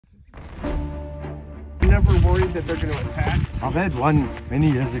never worried that they're going to attack? I've had one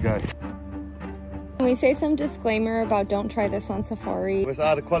many years ago. Can we say some disclaimer about don't try this on safari?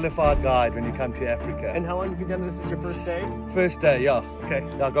 Without a qualified guide when you come to Africa. And how long have you done this? This is your first day? First day, yeah. Okay.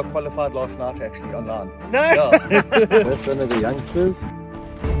 Yeah, I got qualified last night actually online. Nice! Yeah. That's one of the youngsters.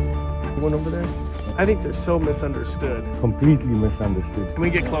 One over there? I think they're so misunderstood. Completely misunderstood. Can we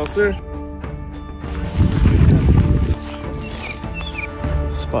get closer?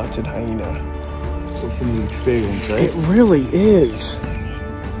 Spotted hyena. Awesome new experience, right? It really is.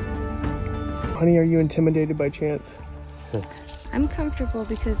 Honey, are you intimidated by chance? I'm comfortable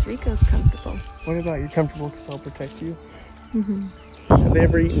because Rico's comfortable. What about you're comfortable because I'll protect you? Mm-hmm. Have they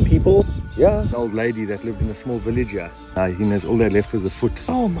ever eaten people? Yeah. An old lady that lived in a small village here. Hyenas, all they left was a foot.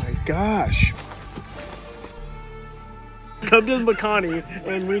 Oh my gosh. Come to Makani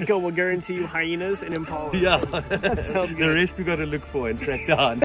and Rico will guarantee you hyenas and impalas. Yeah. That sounds good. The rest we got to look for and track down.